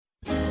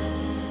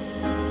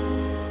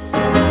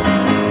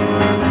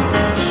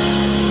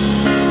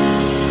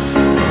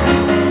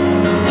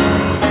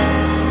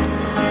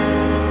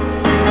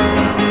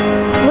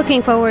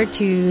Looking forward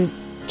to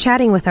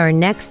chatting with our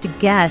next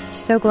guest.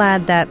 So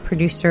glad that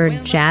producer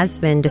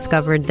Jasmine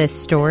discovered this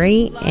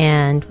story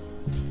and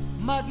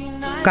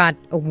got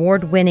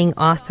award-winning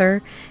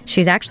author.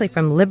 She's actually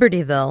from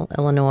Libertyville,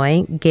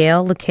 Illinois,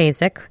 Gail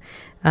Lukasik.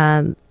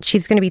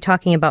 She's going to be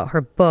talking about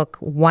her book,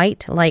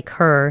 White Like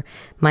Her,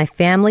 My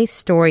Family's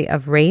Story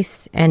of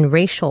Race and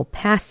Racial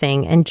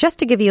Passing. And just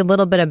to give you a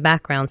little bit of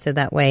background so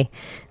that way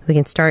we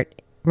can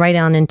start right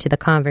on into the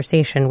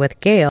conversation with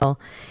Gail,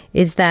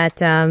 is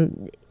that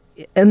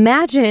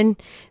imagine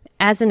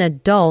as an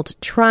adult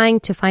trying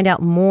to find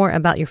out more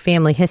about your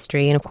family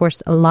history. And of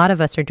course, a lot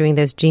of us are doing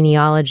those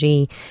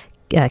genealogy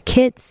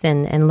kits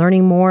and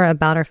learning more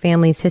about our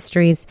family's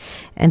histories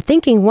and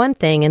thinking one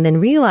thing and then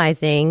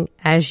realizing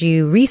as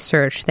you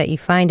research that you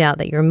find out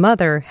that your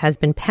mother has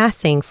been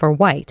passing for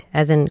white,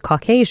 as in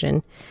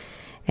Caucasian,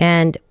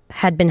 and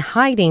had been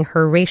hiding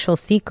her racial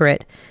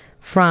secret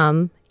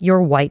from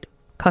your white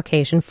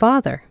Caucasian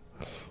father.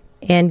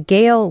 And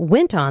Gail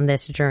went on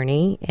this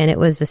journey, and it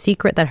was a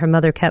secret that her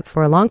mother kept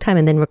for a long time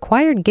and then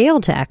required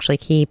Gail to actually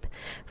keep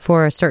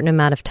for a certain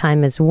amount of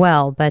time as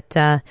well. But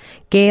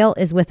Gail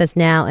is with us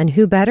now, and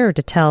who better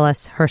to tell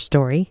us her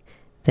story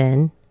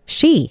than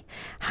she?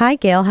 Hi,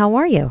 Gail. How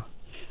are you?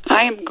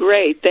 I am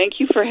great.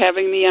 Thank you for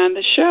having me on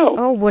the show.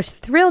 Oh, we're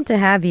thrilled to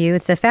have you.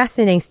 It's a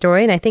fascinating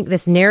story, and I think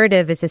this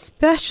narrative is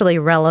especially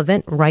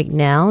relevant right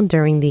now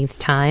during these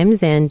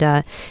times, and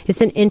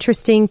it's an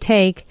interesting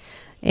take,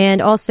 and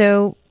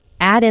also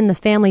add in the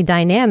family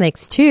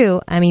dynamics,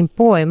 too. I mean,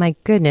 boy, my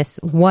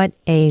goodness, what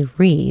a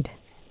read.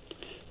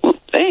 Well,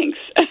 thanks.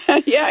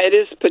 Yeah, it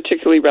is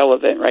particularly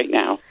relevant right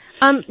now.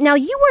 Now,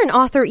 you were an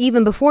author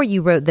even before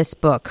you wrote this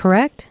book,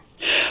 correct?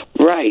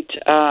 Right.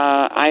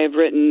 I have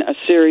written a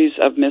series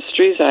of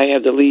mysteries. I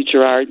have the Lee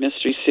Gerard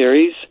mystery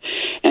series,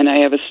 and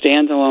I have a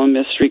standalone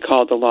mystery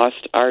called The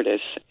Lost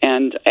Artist.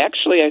 And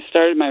actually, I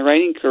started my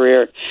writing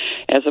career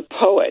as a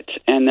poet,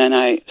 and then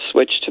I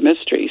switched to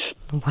mysteries.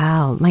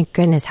 Wow, my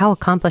goodness, how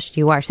accomplished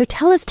you are. So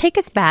take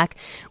us back.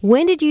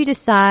 When did you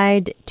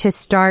decide to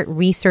start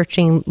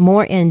researching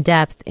more in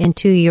depth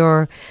into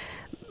your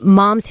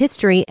mom's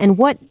history, and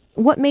what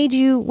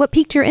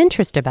piqued your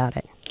interest about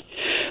it?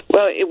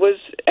 Well, it was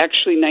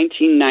actually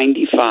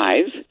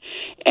 1995,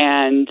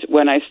 and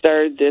when I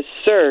started this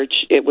search,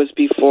 it was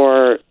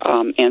before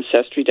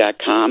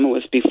Ancestry.com. It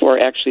was before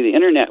actually the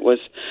Internet was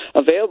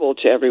available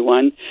to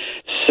everyone.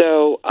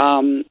 So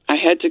I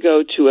had to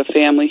go to a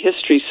family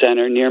history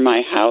center near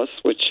my house,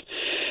 which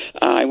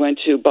I went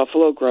to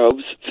Buffalo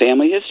Grove's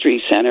Family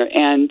History Center,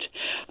 and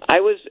I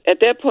was, at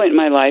that point in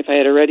my life, I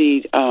had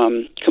already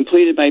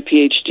completed my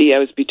PhD. I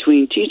was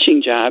between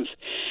teaching jobs.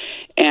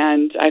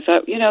 And I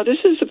thought, this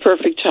is the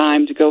perfect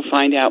time to go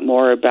find out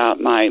more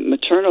about my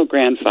maternal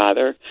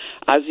grandfather,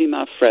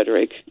 Azimah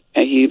Frederick.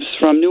 He was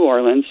from New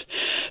Orleans,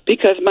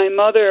 because my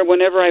mother,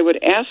 whenever I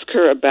would ask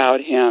her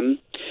about him,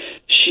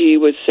 she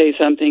would say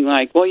something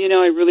like, well,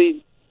 I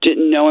really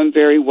didn't know him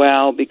very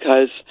well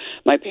because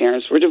my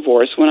parents were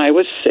divorced when I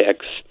was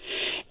 6.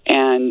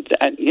 And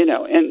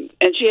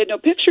she had no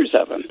pictures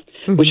of him,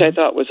 mm-hmm. which I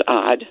thought was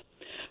odd.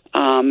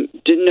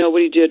 Didn't know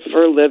what he did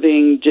for a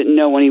living, didn't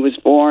know when he was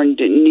born,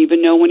 didn't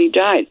even know when he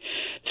died.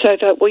 So I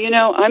thought, well,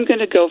 I'm going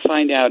to go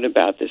find out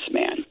about this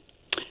man.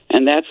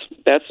 And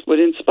that's what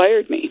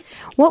inspired me.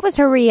 What was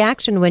her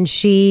reaction when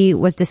she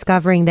was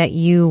discovering that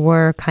you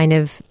were kind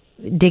of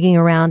digging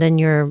around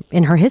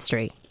in her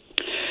history?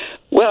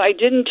 Well, I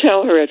didn't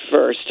tell her at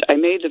first. I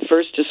made the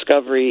first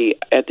discovery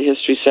at the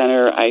History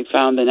Center. I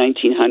found the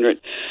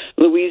 1900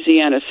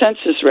 Louisiana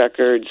census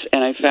records,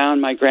 and I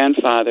found my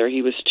grandfather.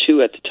 He was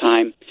 2 at the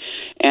time,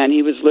 and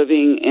he was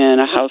living in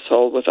a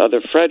household with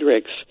other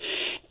Fredericks.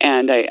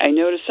 And I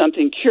noticed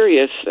something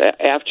curious.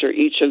 After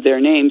each of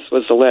their names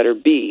was the letter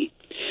B.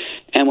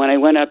 And when I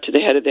went up to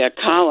the head of that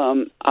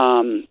column,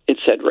 it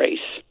said race.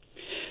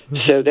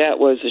 Mm-hmm. So that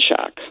was a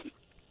shock.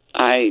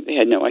 I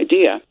had no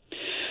idea.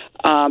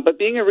 But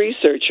being a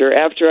researcher,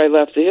 after I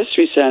left the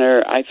History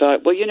Center, I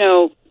thought, well,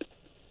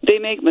 they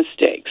make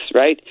mistakes,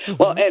 right? Mm-hmm.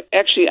 Well,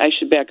 actually, I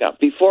should back up.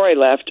 Before I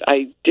left,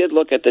 I did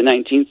look at the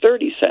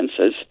 1930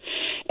 census,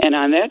 and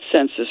on that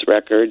census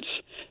records,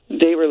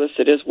 they were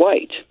listed as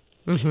white.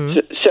 Mm-hmm.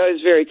 So I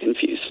was very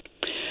confused.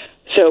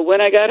 So when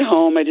I got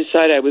home, I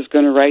decided I was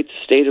going to write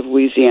the state of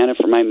Louisiana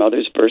for my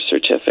mother's birth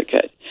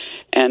certificate.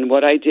 And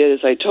what I did is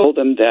I told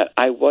them that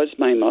I was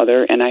my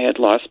mother and I had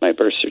lost my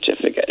birth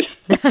certificate.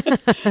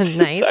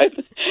 Nice.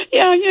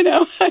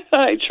 I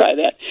thought I'd try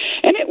that.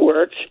 And it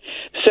worked.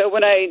 So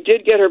when I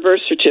did get her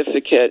birth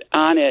certificate,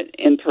 on it,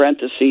 in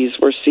parentheses,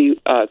 were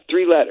 3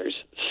 letters,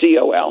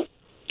 C-O-L,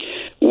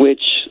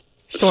 which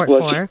short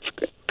was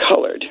for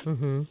colored.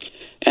 Mm-hmm.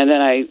 And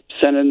then I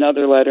sent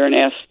another letter and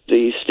asked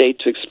the state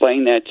to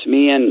explain that to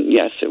me, and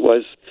yes, it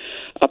was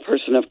a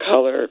person of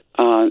color,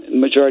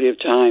 majority of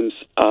times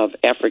of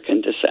African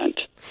descent.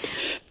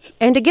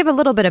 And to give a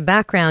little bit of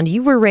background,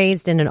 you were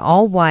raised in an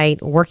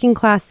all-white,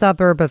 working-class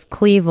suburb of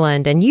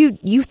Cleveland, and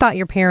you thought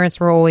your parents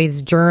were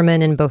always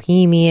German and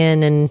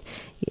Bohemian and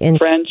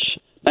French.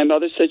 My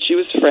mother said she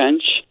was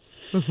French.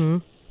 Mm-hmm.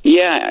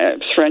 Yeah,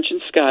 French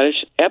and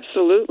Scottish,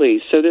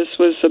 absolutely. So this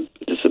was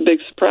a big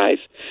surprise.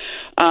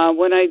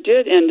 When I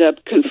did end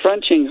up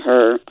confronting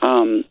her,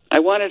 I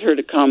wanted her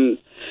to come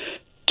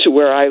to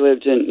where I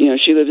lived in.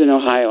 She lived in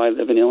Ohio. I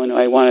live in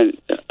Illinois. I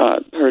wanted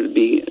her to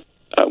be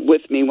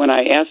with me when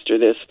I asked her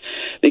this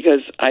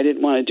because I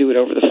didn't want to do it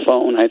over the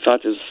phone. I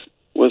thought this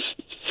was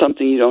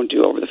something you don't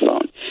do over the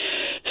phone.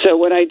 So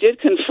when I did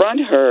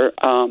confront her,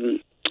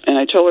 and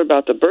I told her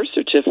about the birth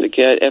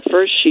certificate, at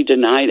first she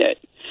denied it.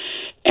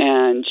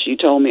 And she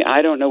told me,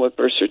 I don't know what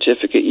birth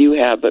certificate you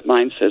have, but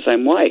mine says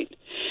I'm white.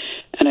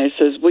 And I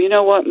says, well, you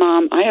know what,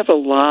 Mom? I have a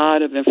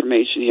lot of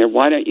information here.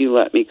 Why don't you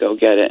let me go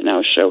get it, and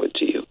I'll show it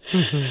to you.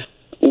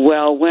 Mm-hmm.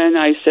 Well, when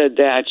I said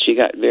that, she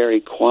got very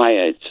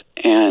quiet,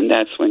 and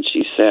that's when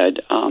she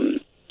said,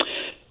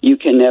 you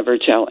can never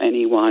tell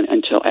anyone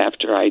until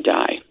after I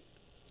die.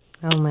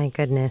 Oh, my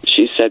goodness.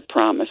 She said,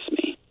 promise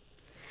me.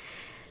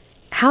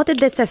 How did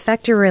this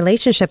affect your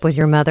relationship with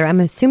your mother? I'm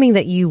assuming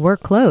that you were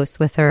close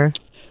with her.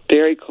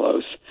 Very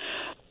close.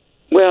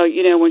 Well,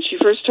 when she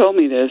first told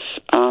me this,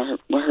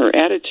 her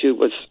attitude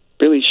was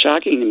really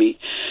shocking to me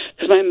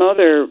because my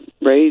mother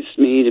raised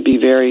me to be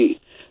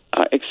very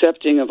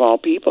accepting of all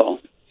people.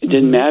 It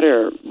didn't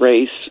matter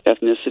race,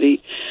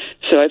 ethnicity.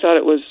 So I thought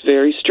it was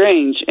very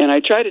strange, and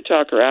I tried to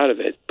talk her out of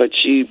it, but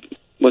she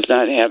was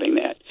not having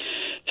that.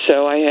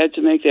 So I had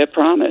to make that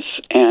promise.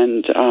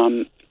 And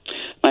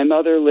my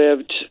mother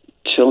lived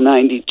till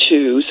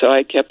 92, so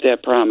I kept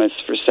that promise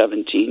for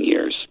 17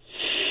 years.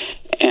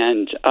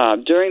 And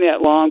during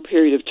that long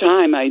period of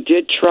time, I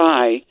did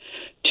try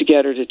to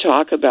get her to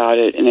talk about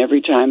it, and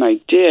every time I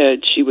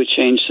did, she would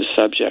change the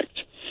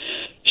subject.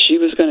 She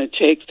was going to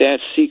take that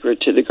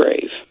secret to the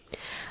grave.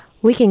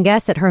 We can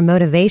guess at her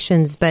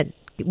motivations, but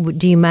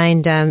do you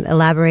mind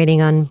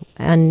elaborating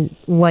on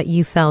what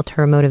you felt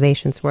her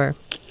motivations were?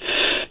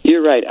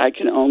 You're right. I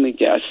can only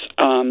guess.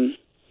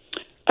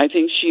 I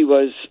think she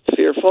was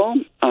fearful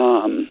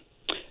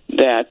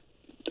that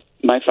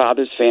my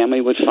father's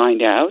family would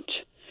find out.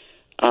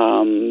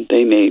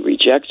 They may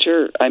reject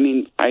her. I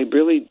mean, I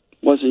really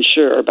wasn't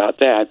sure about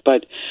that,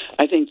 but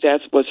I think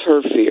that was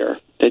her fear,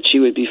 that she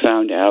would be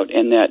found out,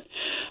 and that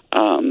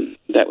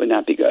that would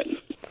not be good.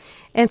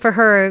 And for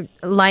her,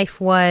 life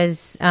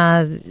was,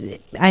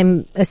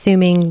 I'm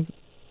assuming,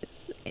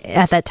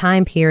 at that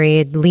time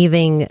period,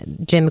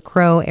 leaving Jim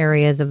Crow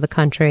areas of the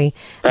country,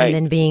 right, and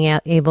then being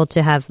able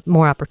to have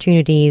more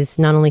opportunities,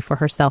 not only for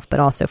herself, but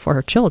also for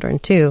her children,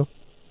 too.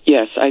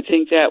 Yes, I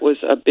think that was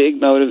a big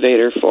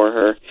motivator for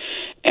her.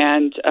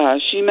 And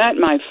she met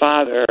my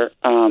father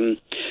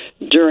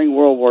during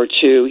World War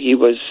II. He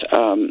was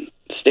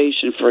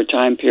stationed for a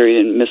time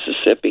period in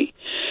Mississippi.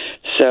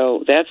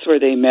 So that's where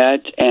they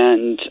met,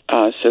 and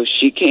so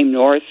she came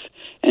north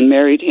and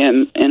married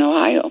him in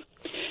Ohio.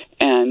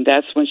 And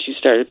that's when she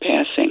started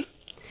passing.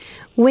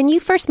 When you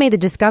first made the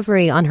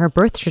discovery on her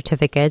birth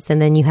certificates,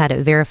 and then you had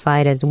it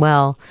verified as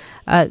well,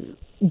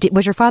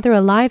 was your father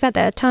alive at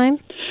that time?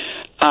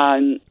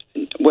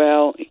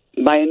 Well,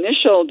 my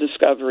initial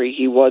discovery,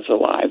 he was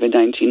alive in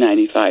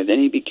 1995. Then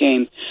he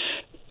became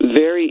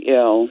very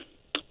ill,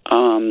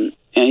 and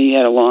he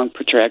had a long,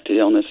 protracted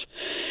illness.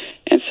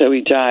 And so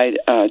he died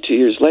 2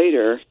 years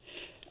later.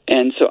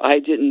 And so I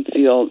didn't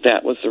feel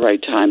that was the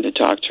right time to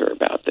talk to her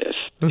about this.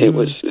 Mm-hmm. It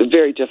was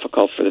very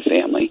difficult for the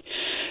family.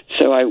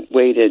 So I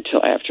waited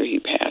till after he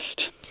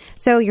passed.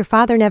 So your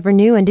father never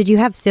knew, and did you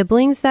have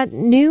siblings that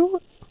knew?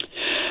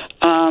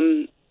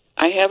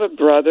 I have a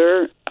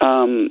brother.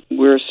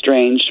 We're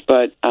estranged,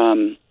 but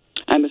I'm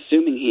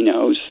assuming he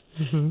knows.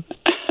 Mm-hmm.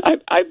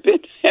 I've been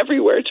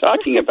everywhere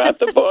talking about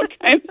the book.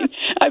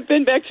 I've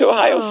been back to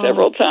Ohio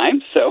several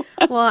times. So,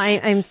 well,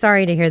 I'm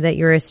sorry to hear that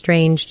you're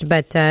estranged,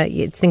 but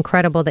it's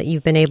incredible that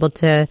you've been able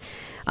to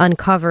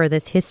uncover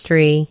this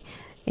history.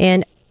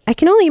 And I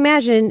can only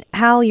imagine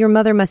how your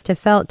mother must have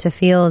felt to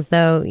feel as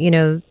though,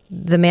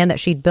 the man that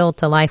she'd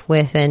built a life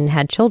with and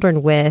had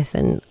children with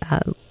and,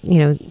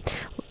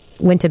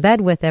 went to bed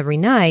with every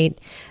night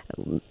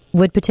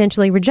would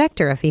potentially reject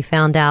her if he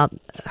found out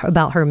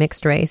about her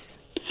mixed race.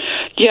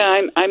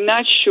 Yeah, I'm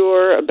not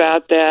sure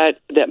about that.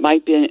 That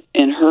might be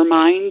in her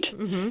mind,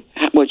 mm-hmm,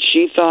 what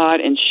she thought.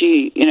 And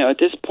she, at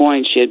this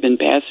point, she had been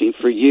passing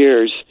for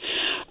years.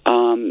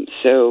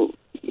 So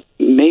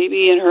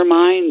maybe in her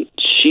mind,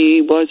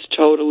 she was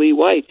totally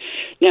white.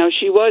 Now,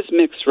 she was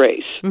mixed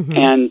race,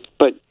 mm-hmm,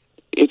 but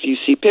if you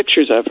see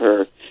pictures of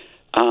her,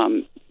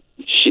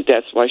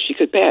 that's why she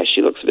could pass.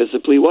 She looks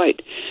visibly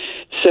white.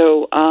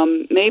 So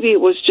maybe it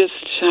was just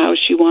how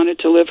she wanted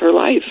to live her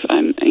life.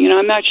 I'm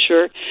not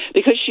sure,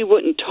 because she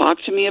wouldn't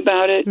talk to me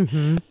about it.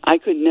 Mm-hmm. I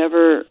could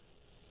never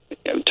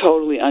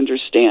totally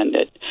understand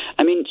it.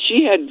 I mean,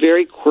 she had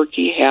very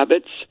quirky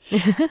habits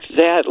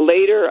that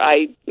later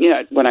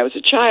when I was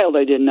a child,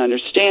 I didn't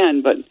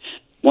understand, but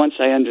once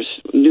I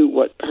knew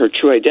what her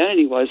true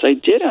identity was, I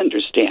did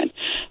understand.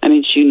 I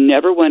mean, she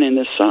never went in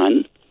the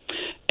sun.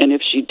 And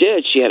if she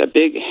did, she had a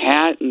big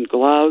hat and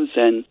gloves,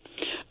 and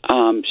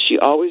she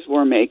always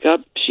wore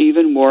makeup. She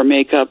even wore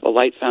makeup, a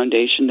light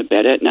foundation, to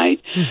bed at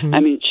night. Mm-hmm.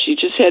 I mean, she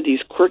just had these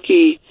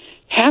quirky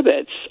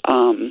habits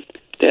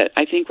that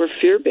I think were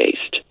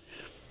fear-based.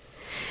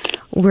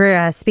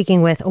 We're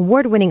speaking with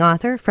award-winning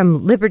author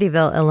from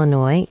Libertyville,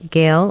 Illinois,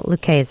 Gail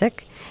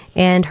Lukasik,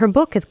 and her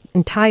book is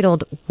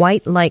entitled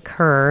White Like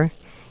Her,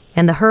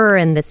 and the her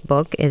in this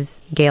book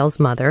is Gail's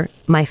mother,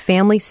 My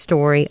Family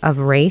Story of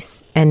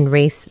Race and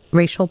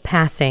Racial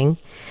Passing.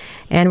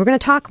 And we're going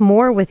to talk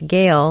more with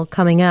Gail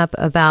coming up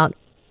about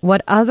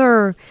what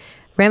other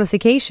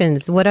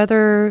ramifications, what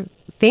other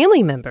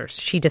family members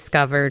she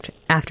discovered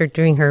after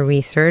doing her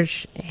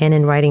research and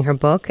in writing her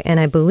book. And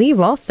I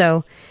believe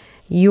also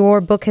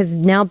your book has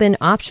now been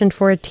optioned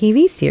for a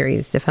TV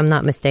series, if I'm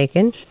not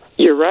mistaken.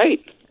 You're right.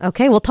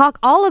 Okay, we'll talk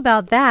all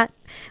about that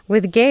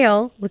with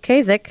Gail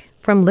Lukasik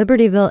from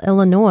Libertyville,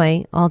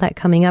 Illinois. All that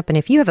coming up. And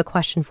if you have a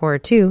question for her,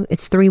 too,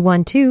 it's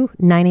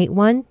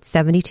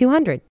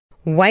 312-981-7200.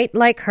 White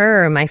Like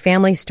Her, My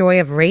Family Story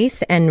of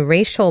Race and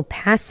Racial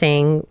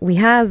Passing. We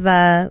have,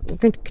 we're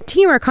going to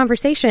continue our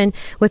conversation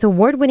with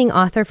award-winning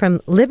author from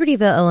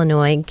Libertyville,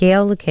 Illinois,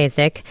 Gail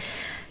Lukasik.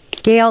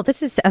 Gail,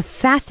 this is a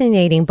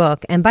fascinating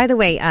book. And by the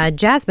way,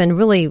 Jasmine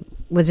really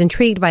was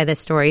intrigued by this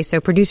story. So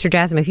producer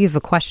Jasmine, if you have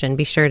a question,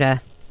 be sure to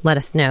let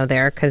us know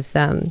there, because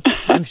I'm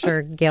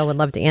sure Gail would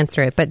love to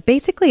answer it. But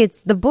basically,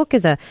 the book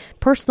is a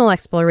personal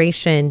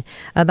exploration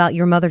about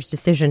your mother's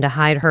decision to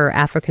hide her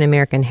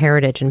African-American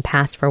heritage and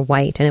pass for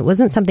white. And it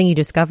wasn't something you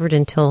discovered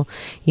until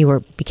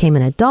you became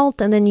an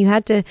adult, and then you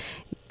had to,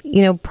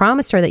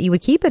 promise her that you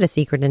would keep it a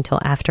secret until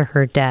after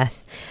her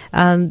death.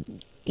 I'm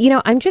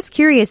just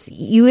curious,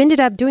 you ended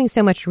up doing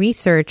so much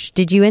research.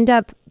 Did you end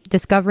up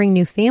discovering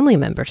new family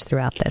members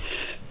throughout this?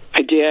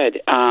 I did,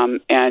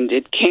 and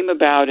it came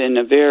about in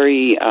a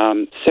very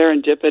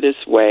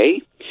serendipitous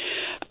way.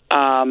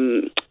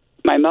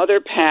 My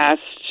mother passed,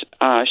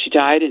 she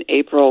died in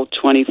April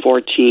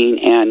 2014,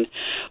 and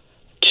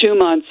 2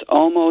 months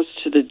almost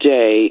to the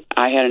day,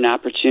 I had an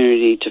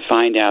opportunity to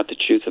find out the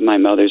truth of my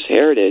mother's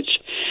heritage,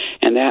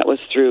 and that was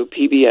through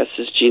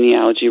PBS's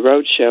Genealogy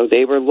Roadshow.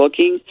 They were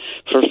looking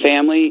for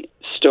family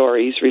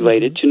stories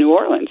related to New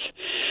Orleans.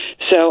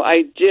 So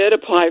I did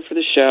apply for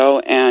the show,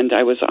 and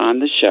I was on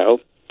the show.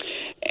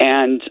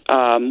 And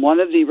one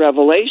of the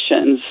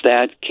revelations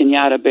that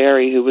Kenyatta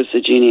Berry, who was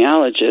the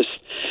genealogist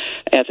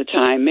at the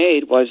time,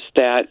 made was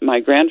that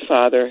my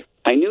grandfather,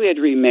 I knew he had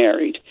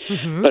remarried,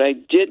 but I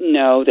didn't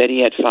know that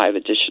he had 5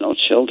 additional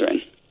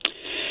children.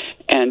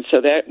 And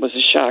so that was a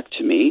shock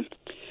to me.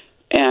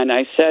 And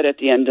I said at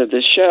the end of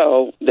the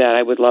show that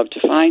I would love to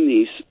find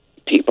these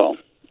people,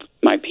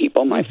 my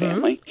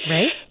family.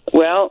 Right.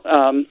 Well,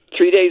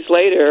 3 days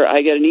later,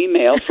 I get an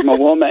email from a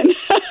woman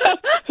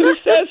who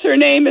says her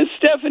name is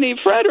Stephanie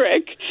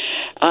Frederick.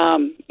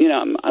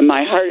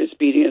 My heart is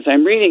beating as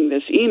I'm reading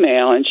this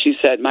email, and she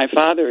said, my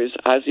father is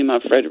Azima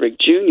Frederick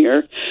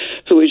Jr.,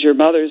 who is your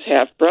mother's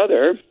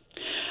half-brother.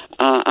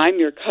 I'm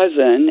your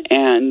cousin,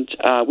 and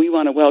we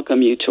want to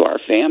welcome you to our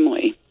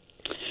family.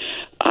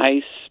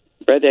 I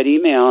read that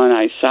email and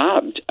I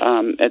sobbed.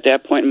 At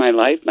that point in my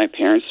life, my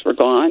parents were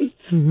gone.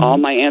 All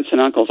my aunts and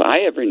uncles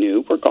I ever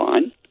knew were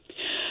gone.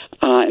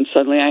 And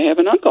suddenly I have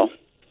an uncle.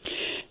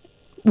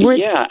 Were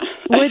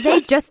they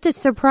just as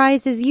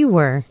surprised as you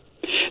were?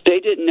 They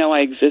didn't know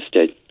I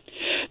existed.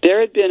 There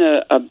had been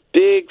a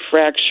big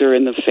fracture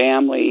in the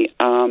family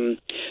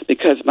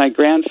because my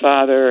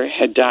grandfather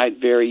had died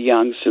very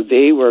young, so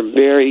they were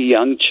very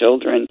young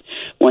children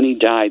when he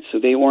died, so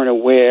they weren't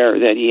aware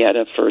that he had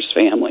a first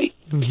family.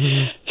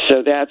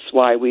 So that's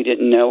why we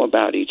didn't know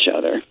about each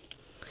other.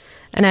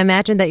 And I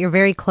imagine that you're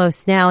very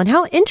close now. And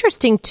how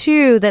interesting,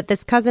 too, that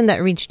this cousin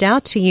that reached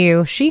out to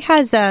you, she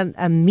has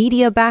a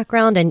media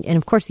background. And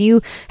of course,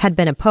 you had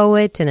been a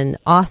poet and an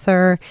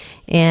author,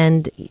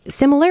 and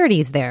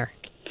similarities there.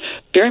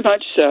 Very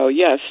much so,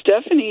 yes.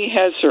 Stephanie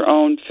has her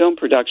own film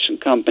production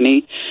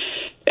company,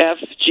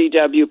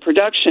 FGW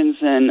Productions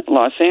in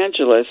Los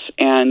Angeles,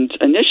 and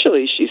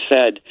initially she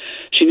said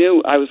she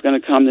knew I was going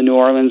to come to New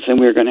Orleans and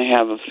we were going to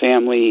have a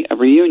family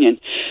reunion.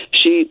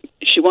 She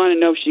wanted to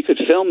know if she could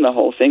film the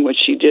whole thing, which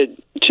she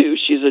did too.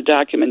 She's a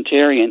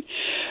documentarian.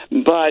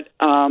 But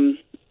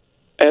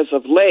as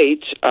of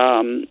late,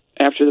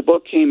 after the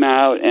book came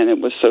out and it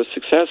was so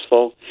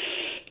successful,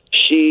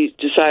 she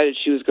decided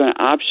she was going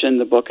to option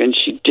the book, and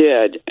she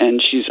did,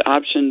 and she's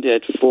optioned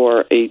it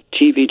for a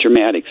TV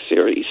dramatic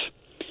series.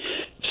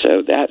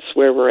 So that's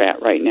where we're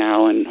at right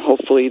now, and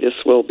hopefully this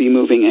will be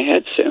moving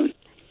ahead soon.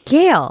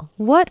 Gail,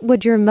 what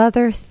would your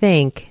mother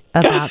think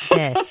about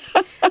this?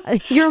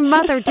 Your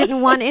mother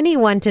didn't want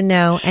anyone to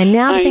know, and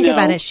now to think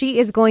about it, she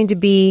is going to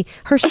be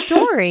her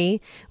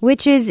story,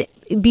 which is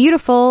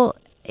beautiful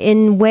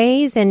in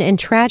ways and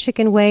tragic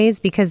in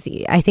ways, because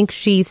I think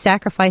she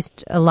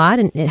sacrificed a lot,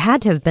 and it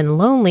had to have been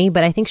lonely,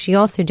 but I think she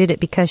also did it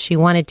because she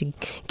wanted to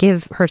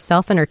give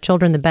herself and her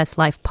children the best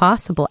life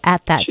possible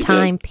at that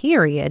time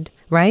period,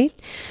 right?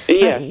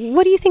 Yes.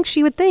 What do you think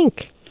she would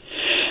think?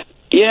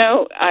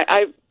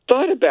 I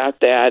thought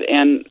about that,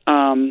 and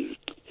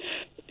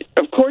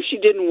of course she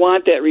didn't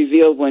want that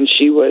revealed when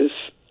she was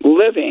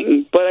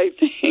living, but I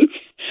think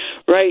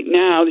right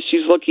now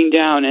she's looking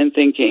down and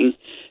thinking,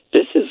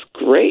 this is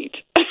great.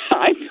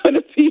 I'm going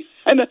to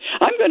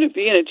I'm going to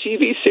be in a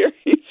TV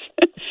series.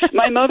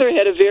 My mother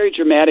had a very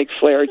dramatic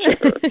flair to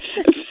her,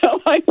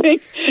 so I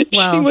think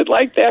she would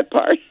like that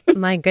part.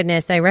 My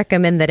goodness, I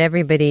recommend that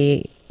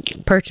everybody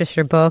purchase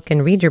your book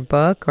and read your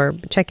book or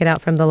check it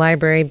out from the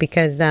library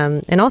because,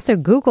 and also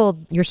Google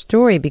your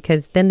story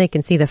because then they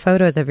can see the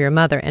photos of your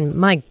mother. And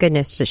my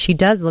goodness, she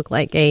does look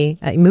like a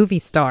movie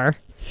star.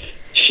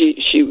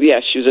 She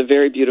was a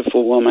very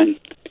beautiful woman.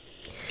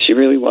 She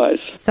really was.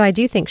 So I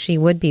do think she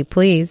would be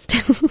pleased.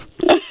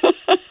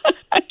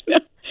 I know.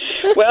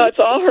 Well, it's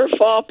all her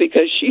fault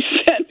because she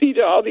sent me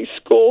to all these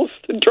schools,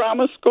 the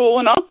drama school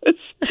and all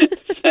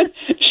this.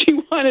 She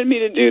wanted me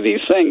to do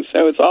these things,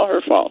 so it's all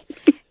her fault.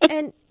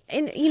 And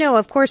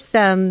of course,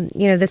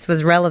 this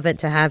was relevant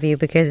to have you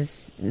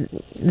because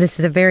this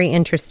is a very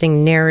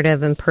interesting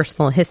narrative and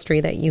personal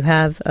history that you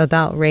have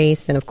about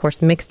race and, of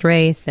course, mixed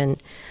race.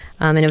 And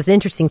it was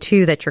interesting,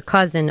 too, that your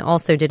cousin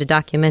also did a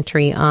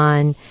documentary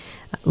on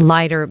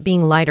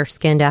being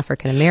lighter-skinned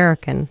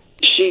African-American.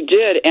 She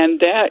did, and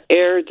that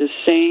aired the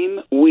same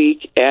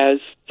week as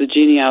the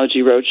Genealogy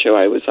Roadshow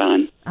I was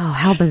on. Oh,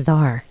 how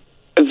bizarre.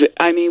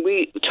 I mean,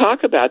 we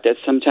talk about that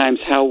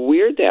sometimes, how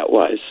weird that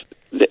was.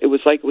 It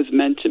was like it was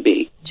meant to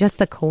be. Just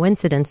the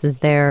coincidences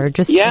there are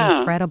just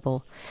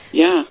incredible.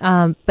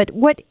 Yeah. But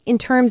what, in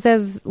terms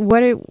of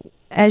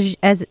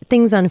as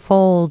things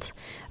unfold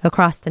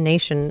across the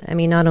nation, I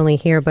mean, not only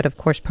here, but of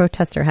course,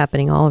 protests are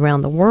happening all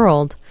around the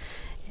world.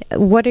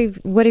 What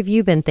have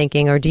you been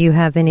thinking, or do you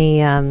have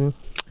any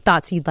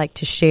thoughts you'd like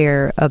to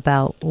share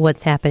about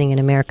what's happening in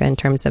America in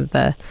terms of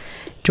the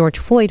George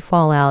Floyd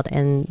fallout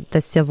and the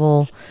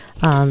civil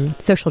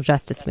social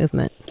justice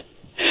movement?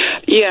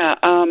 Yeah,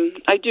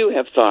 I do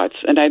have thoughts,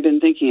 and I've been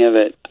thinking of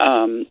it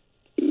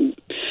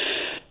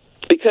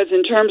because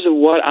in terms of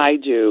what I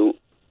do,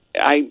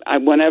 I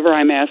whenever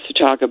I'm asked to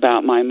talk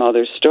about my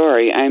mother's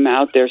story, I'm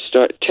out there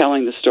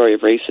telling the story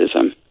of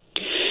racism.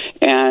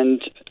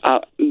 And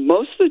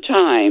most of the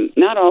time,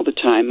 not all the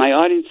time, my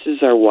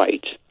audiences are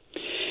white.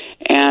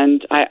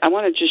 And I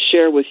want to just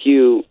share with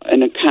you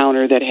an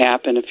encounter that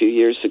happened a few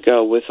years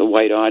ago with a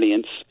white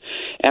audience.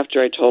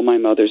 After I told my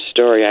mother's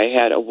story,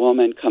 I had a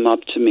woman come up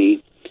to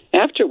me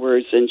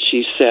afterwards, and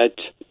she said,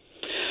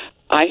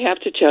 I have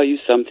to tell you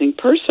something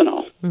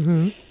personal.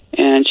 Mm-hmm.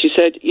 And she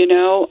said,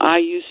 I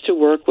used to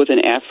work with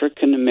an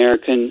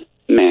African-American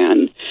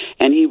man,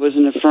 and he was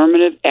an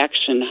affirmative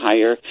action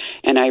hire,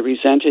 and I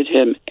resented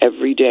him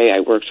every day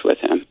I worked with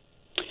him.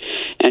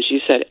 And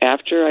she said,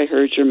 after I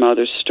heard your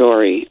mother's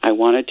story, I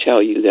want to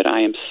tell you that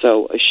I am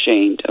so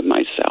ashamed of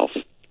myself,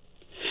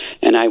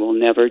 and I will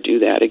never do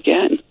that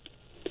again.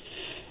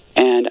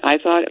 And I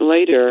thought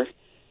later,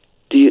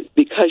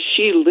 because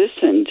she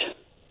listened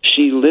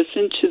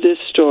to this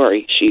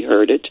story, she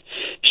heard it,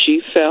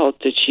 she felt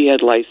that she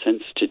had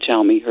license to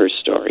tell me her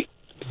story.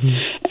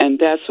 Mm-hmm. And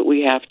that's what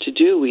we have to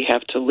do. We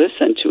have to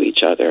listen to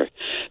each other,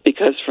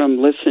 because from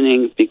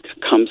listening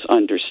comes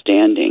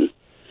understanding,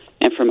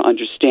 and from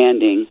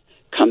understanding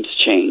comes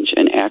change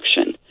and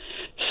action.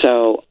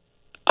 So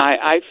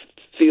I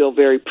feel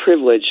very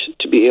privileged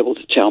to be able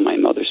to tell my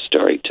mother's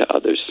story to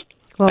others.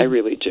 Well, I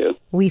really do.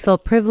 We feel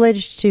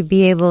privileged to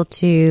be able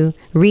to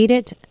read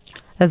it,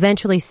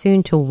 eventually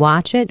soon to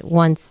watch it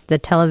once the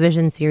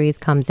television series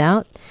comes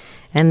out,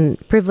 and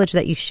privileged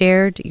that you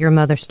shared your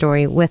mother's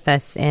story with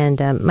us.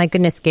 And my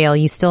goodness, Gail,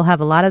 you still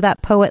have a lot of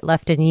that poet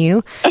left in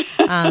you.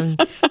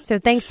 So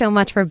thanks so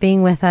much for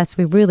being with us.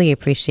 We really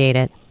appreciate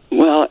it.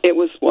 Well, it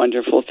was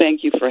wonderful.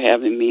 Thank you for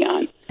having me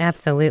on.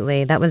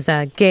 Absolutely. That was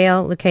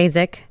Gail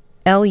Lukasik,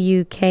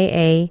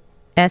 Lukasik.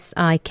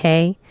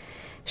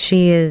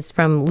 She is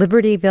from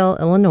Libertyville,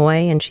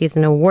 Illinois, and she's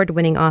an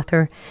award-winning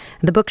author.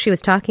 The book she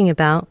was talking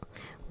about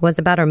was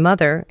about her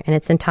mother, and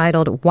it's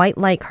entitled White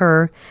Like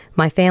Her,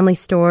 My Family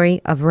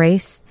Story of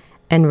Race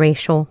and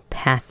Racial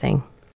Passing.